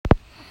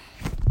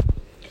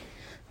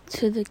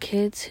To the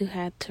kids who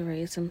had to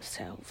raise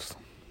themselves.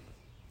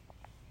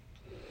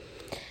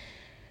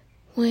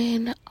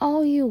 When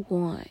all you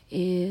want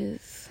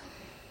is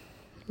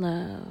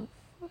love,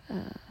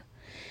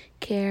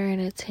 care,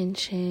 and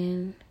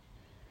attention,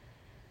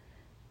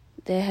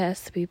 that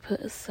has to be put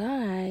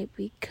aside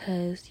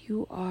because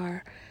you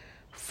are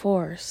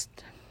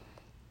forced,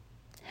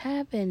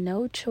 having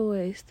no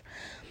choice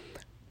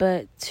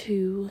but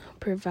to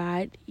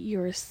provide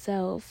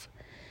yourself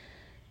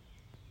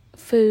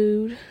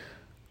food,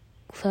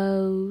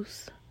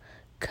 clothes,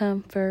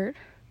 comfort,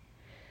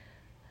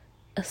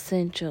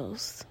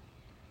 essentials.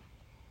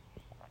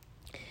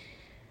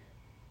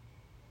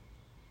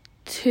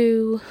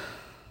 To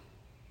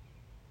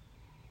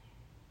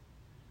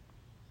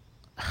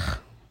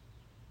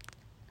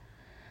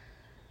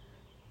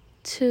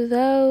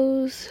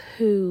those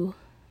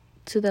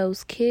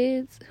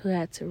kids who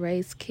had to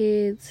raise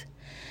kids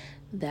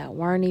that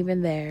weren't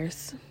even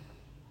theirs,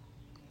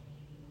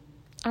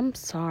 I'm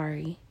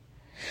sorry.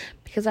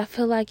 Because I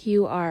feel like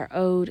you are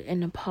owed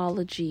an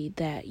apology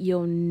that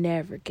you'll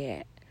never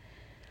get.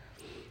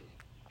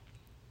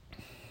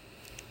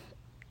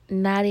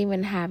 Not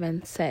even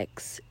having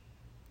sex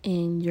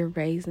and you're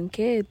raising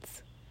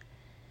kids.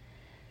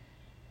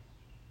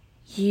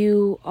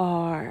 You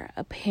are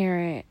a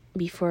parent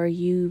before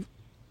you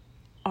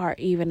are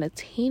even a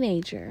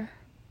teenager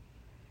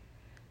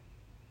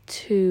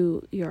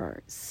to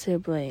your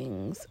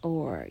siblings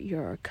or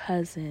your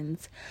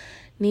cousins,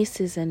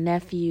 nieces and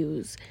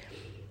nephews,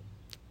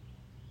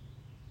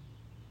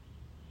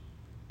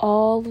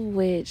 all of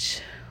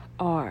which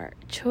are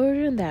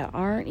children that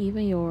aren't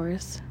even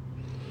yours.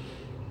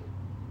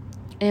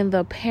 And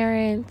the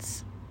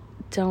parents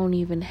don't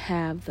even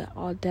have the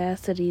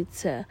audacity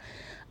to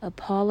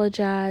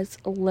apologize,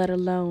 let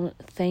alone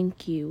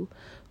thank you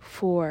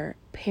for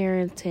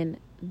parenting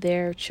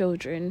their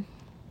children.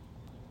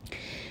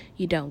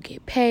 You don't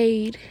get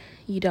paid.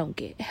 You don't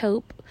get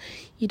help.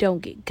 You don't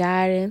get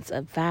guidance,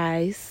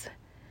 advice.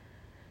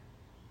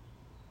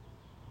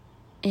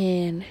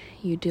 And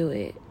you do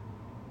it.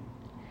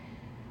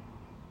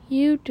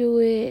 You do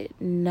it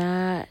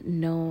not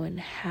knowing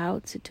how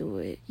to do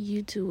it.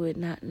 You do it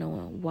not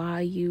knowing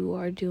why you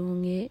are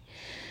doing it.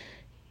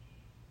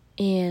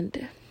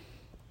 And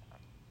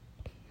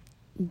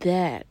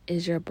that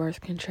is your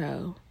birth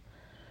control.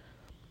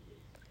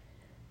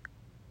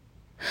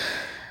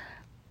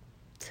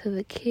 To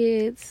the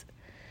kids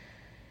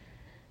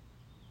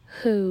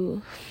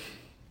who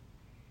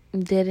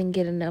didn't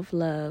get enough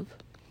love,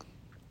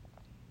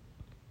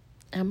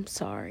 I'm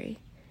sorry.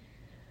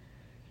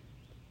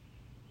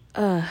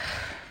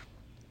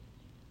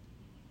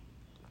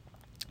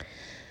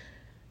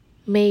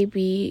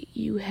 Maybe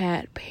you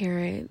had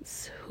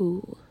parents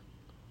who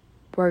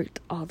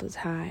worked all the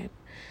time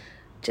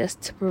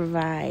just to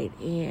provide,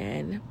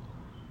 and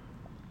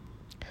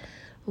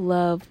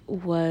love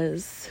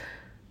was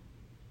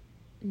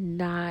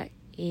not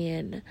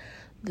in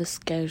the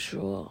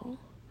schedule.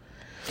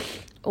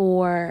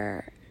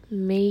 Or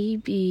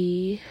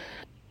maybe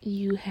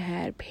you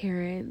had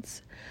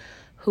parents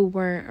who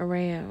weren't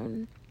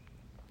around.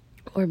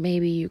 Or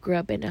maybe you grew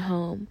up in a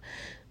home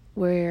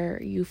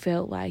where you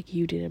felt like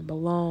you didn't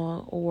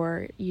belong,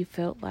 or you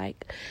felt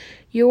like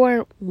you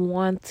weren't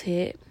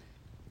wanted.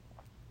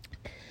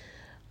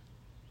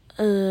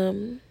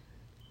 I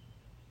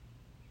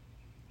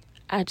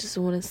just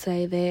want to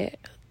say that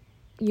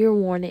you're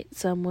wanted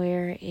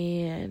somewhere,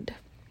 and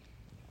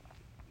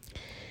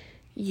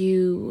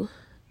you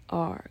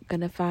are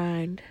gonna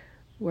find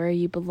where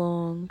you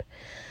belong.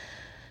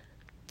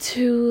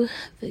 To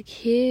the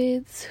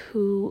kids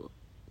who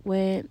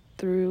went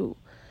through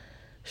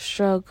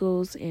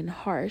struggles and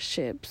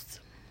hardships,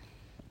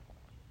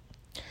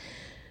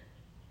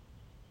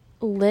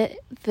 let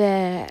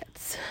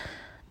that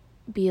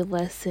be a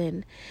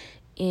lesson.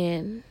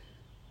 And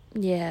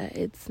yeah,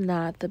 it's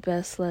not the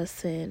best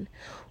lesson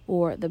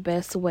or the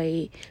best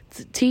way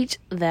to teach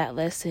that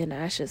lesson,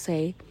 I should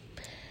say.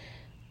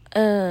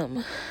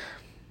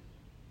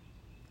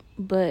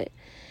 But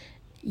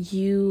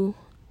you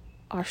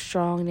are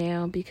strong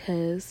now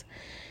because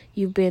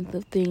you've been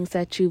through things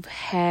that you've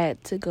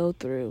had to go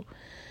through.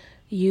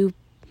 You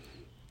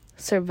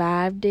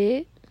survived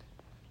it.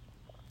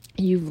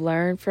 You've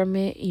learned from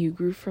it. You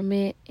grew from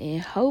it.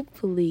 And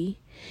hopefully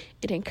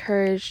it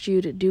encouraged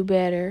you to do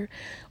better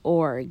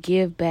or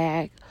give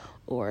back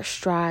or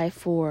strive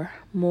for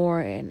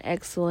more and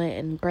excellent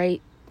and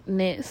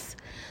greatness.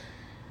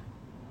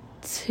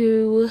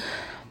 To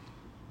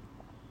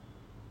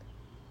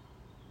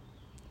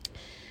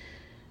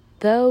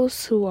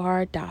those who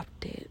are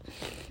adopted,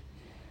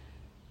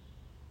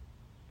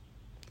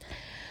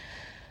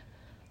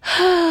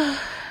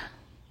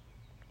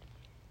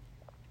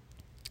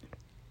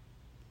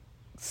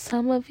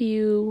 some of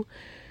you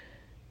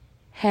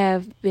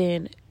have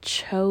been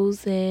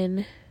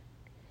chosen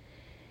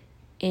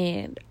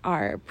and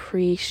are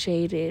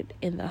appreciated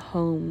in the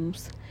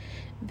homes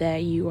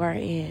that you are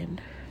in.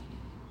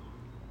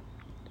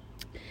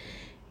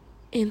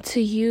 And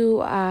to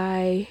you,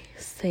 I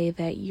say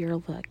that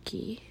you're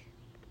lucky.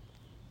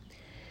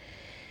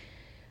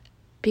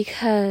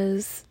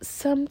 Because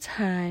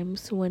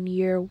sometimes when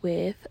you're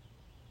with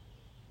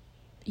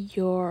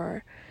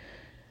your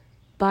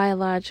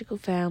biological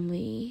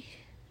family,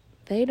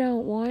 they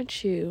don't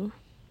want you,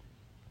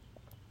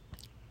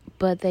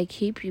 but they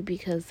keep you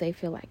because they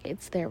feel like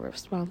it's their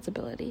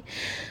responsibility.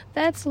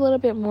 That's a little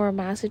bit more of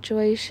my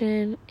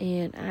situation,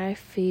 and I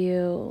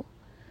feel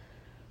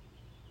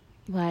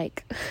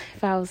like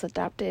if I was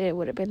adopted, it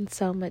would have been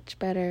so much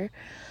better,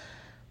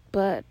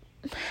 but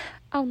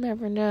I'll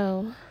never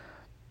know.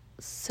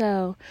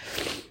 So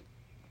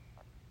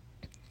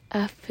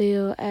I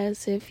feel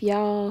as if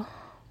y'all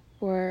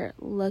were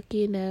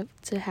lucky enough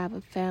to have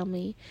a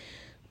family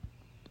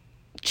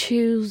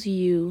choose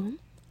you,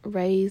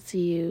 raise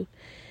you,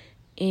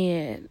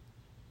 and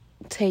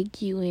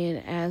take you in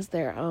as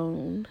their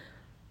own.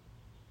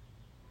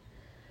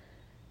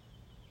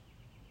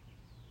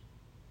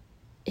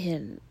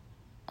 And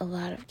a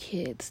lot of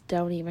kids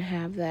don't even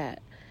have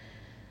that.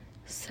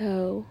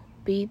 So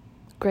be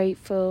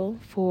grateful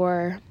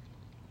for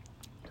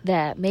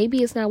that.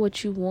 Maybe it's not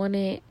what you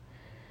wanted,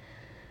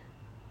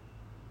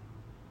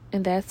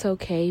 and that's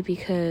okay,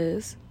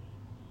 because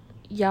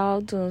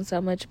y'all doing so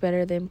much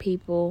better than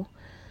people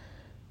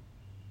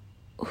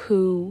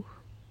who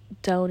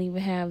don't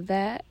even have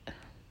that.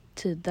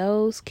 To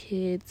those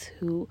kids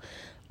who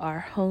are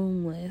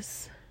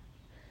homeless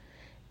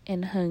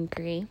and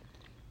hungry,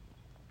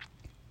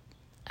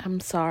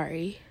 I'm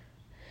sorry.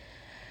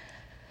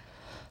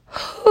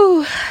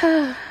 Whew.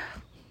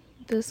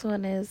 This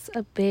one is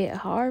a bit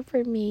hard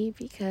for me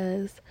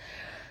because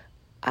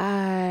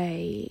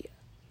I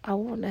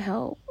want to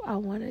help. I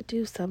want to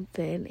do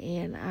something,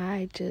 and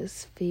I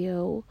just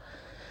feel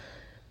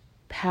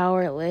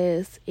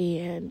powerless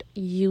and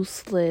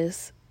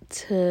useless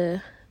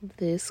to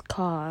this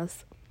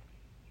cause.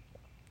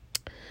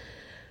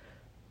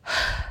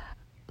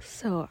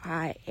 So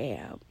I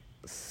am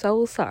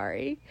so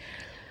sorry.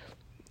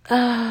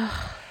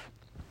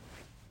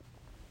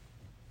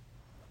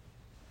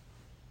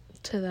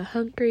 To the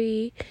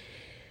hungry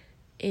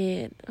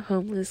and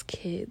homeless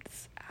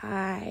kids,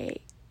 I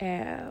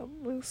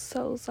am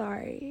so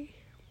sorry.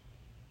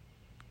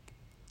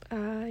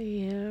 I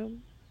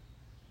am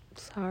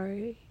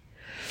sorry.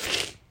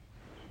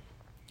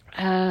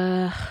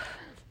 I'm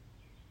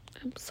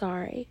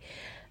sorry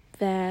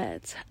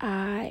that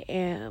I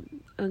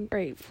am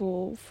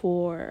ungrateful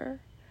for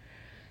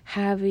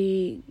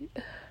having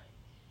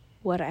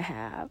what I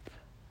have.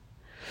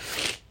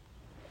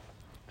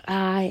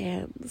 I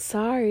am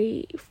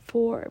sorry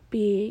for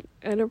being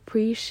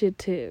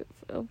unappreciative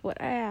of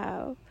what I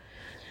have.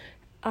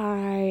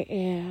 I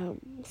am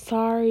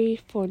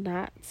sorry for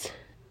not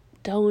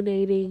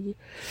donating.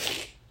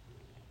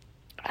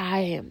 I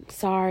am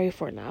sorry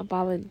for not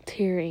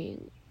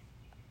volunteering.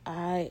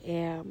 I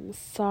am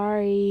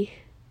sorry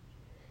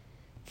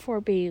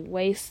for being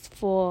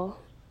wasteful.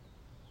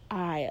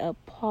 I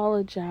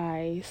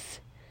apologize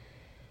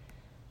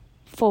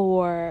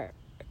for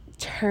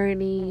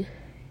turning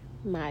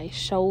my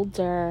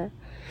shoulder.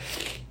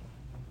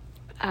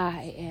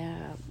 I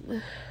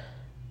am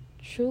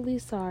truly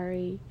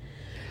sorry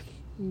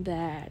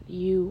that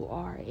you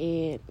are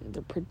in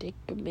the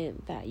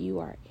predicament that you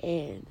are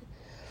in.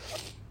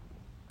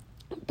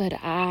 But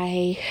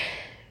I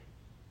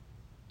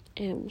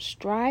am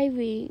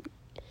striving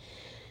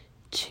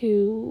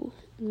to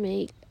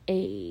make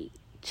a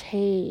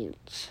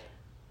change.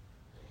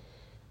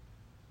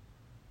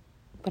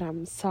 But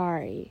I'm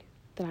sorry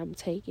that I'm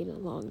taking a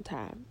long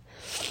time.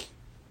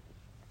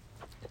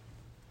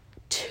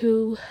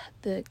 To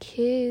the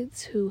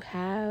kids who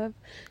have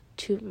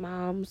two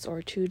moms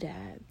or two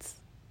dads,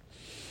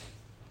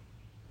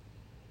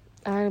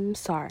 I'm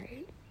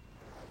sorry.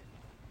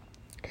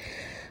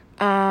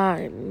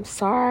 I'm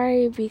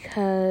sorry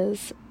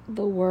because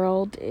the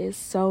world is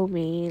so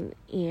mean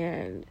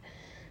and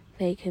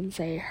they can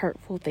say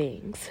hurtful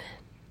things.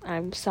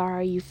 I'm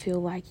sorry you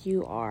feel like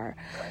you are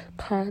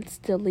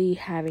constantly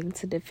having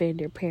to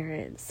defend your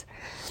parents.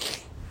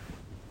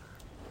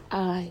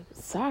 I'm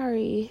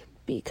sorry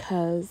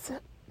because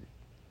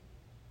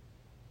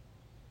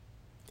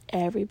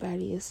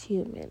everybody is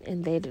human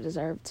and they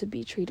deserve to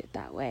be treated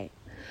that way.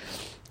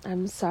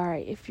 I'm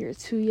sorry if you're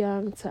too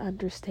young to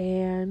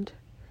understand.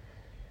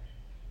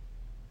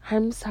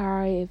 I'm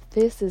sorry if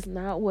this is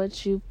not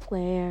what you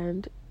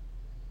planned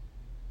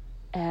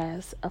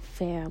as a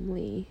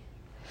family.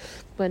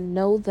 But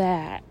know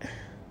that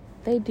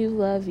they do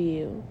love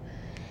you,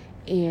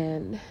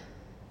 and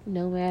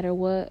no matter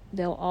what,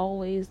 they'll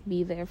always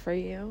be there for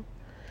you.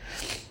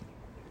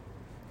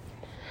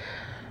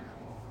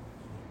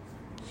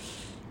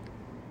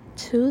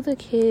 To the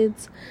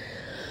kids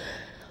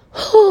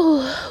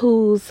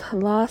who's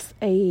lost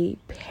a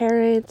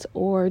parent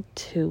or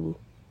two,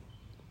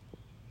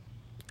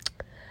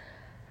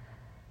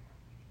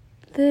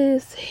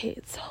 this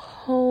hits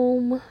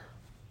home.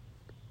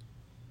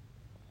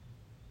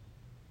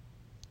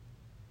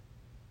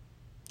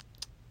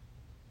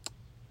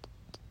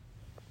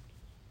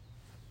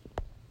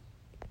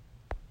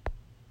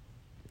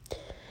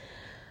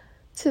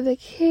 To the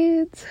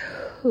kids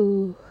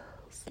who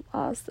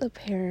lost a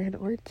parent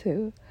or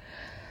two.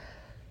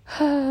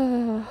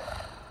 I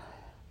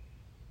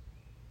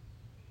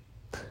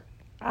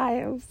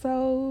am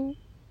so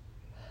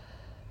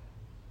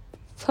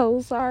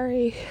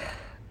sorry.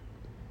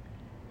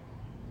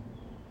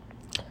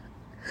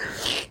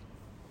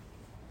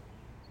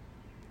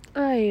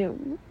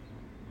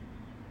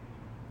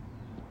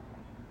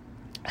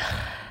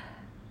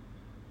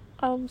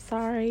 I'm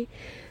sorry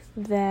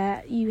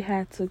that you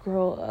had to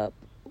grow up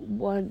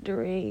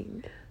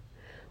wondering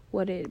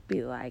what it'd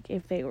be like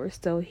if they were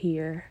still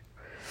here.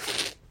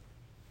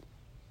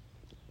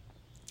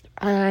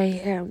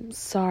 I am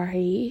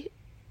sorry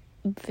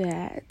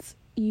that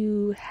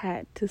you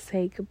had to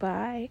say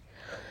goodbye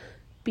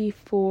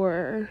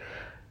before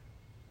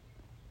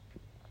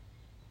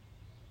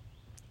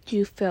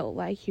you felt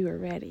like you were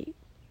ready.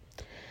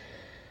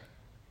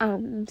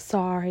 I'm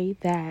sorry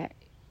that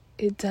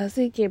it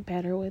doesn't get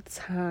better with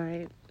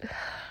time.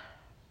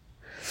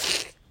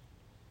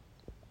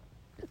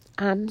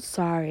 I'm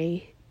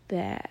sorry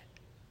that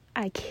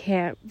I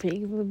can't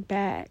bring them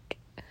back.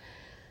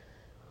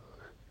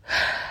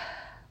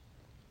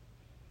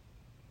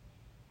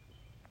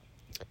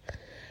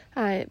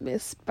 I am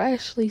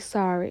especially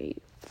sorry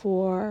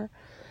for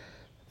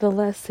the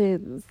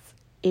lessons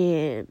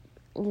and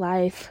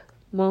life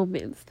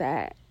moments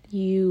that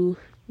you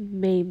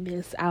may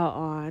miss out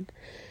on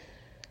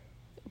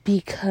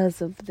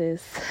because of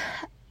this.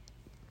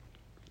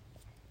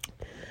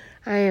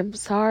 I am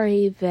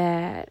sorry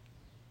that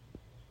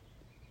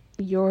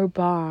your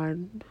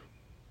bond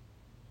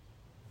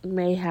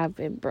may have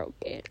been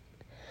broken.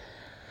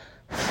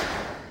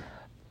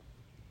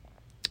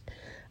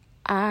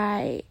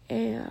 I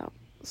am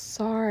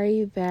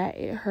sorry that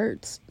it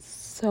hurts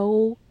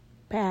so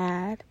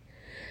bad.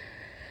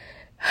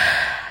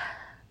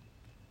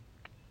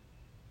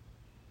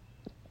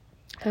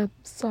 I'm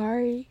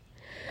sorry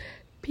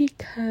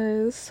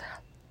because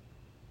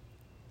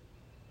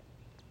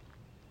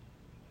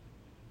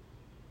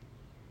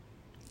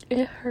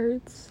it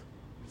hurts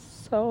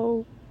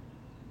so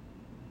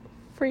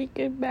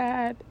freaking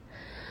bad.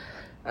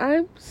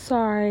 I'm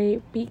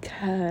sorry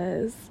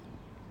because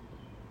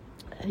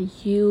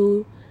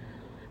you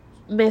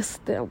miss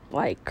them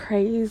like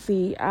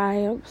crazy. I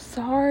am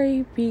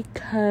sorry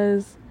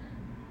because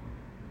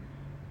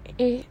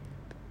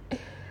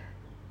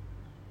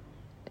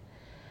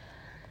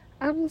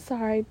I'm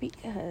sorry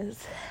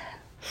because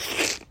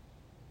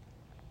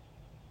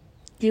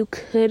you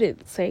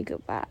couldn't say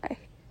goodbye.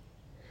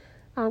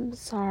 I'm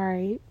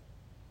sorry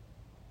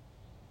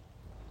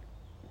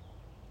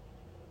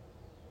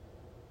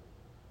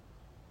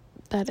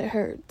that it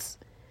hurts.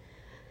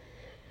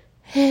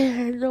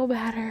 And no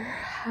matter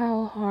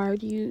how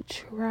hard you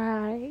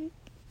try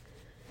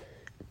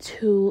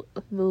to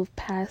move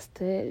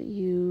past it,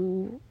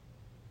 you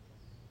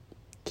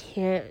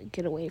can't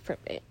get away from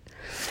it.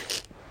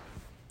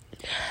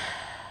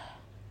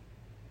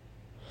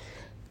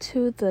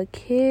 To the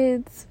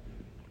kids,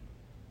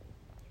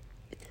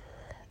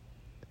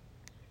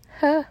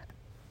 to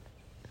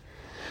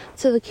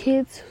the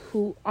kids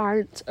who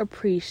aren't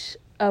appreciative,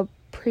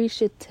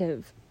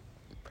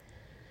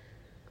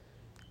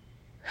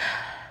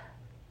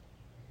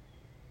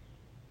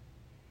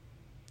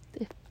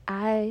 if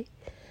I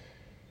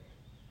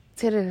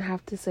didn't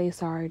have to say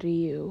sorry to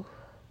you,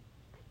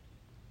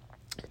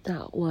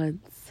 not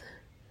once,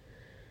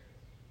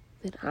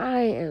 then I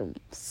am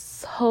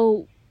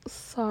so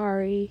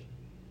sorry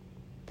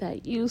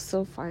that you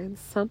still find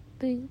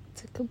something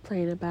to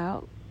complain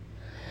about.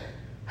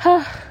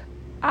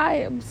 I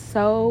am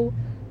so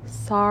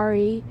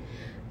sorry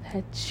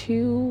that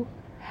you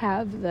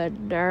have the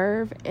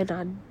nerve and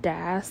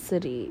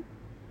audacity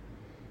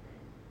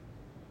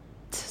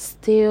to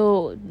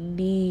still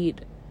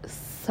need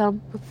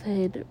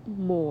something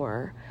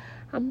more.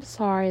 I'm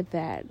sorry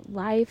that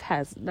life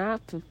has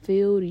not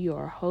fulfilled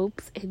your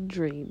hopes and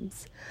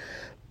dreams.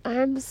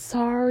 I'm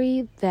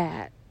sorry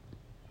that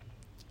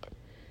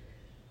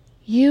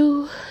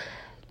you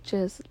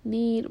just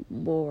need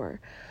more.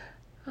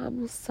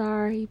 I'm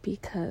sorry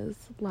because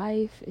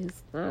life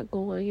is not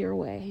going your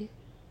way.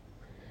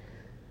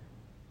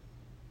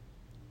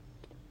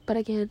 But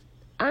again,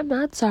 I'm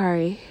not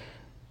sorry.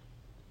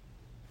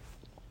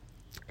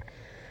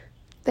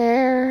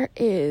 There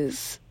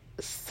is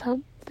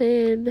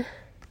something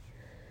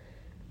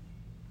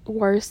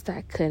worse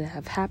that could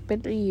have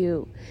happened to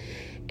you.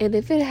 And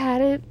if it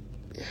hadn't,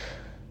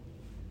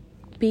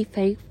 be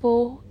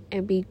thankful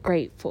and be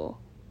grateful.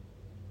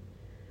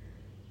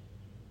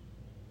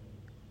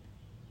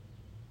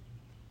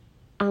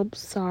 I'm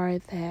sorry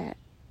that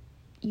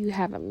you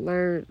haven't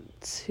learned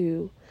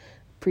to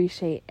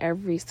appreciate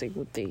every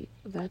single thing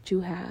that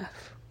you have.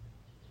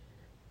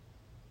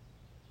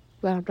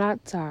 But I'm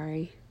not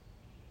sorry.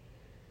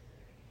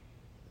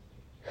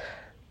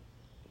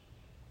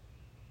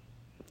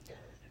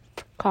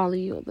 For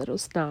calling you a little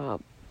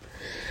snob.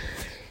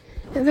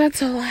 And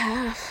that's all I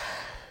have.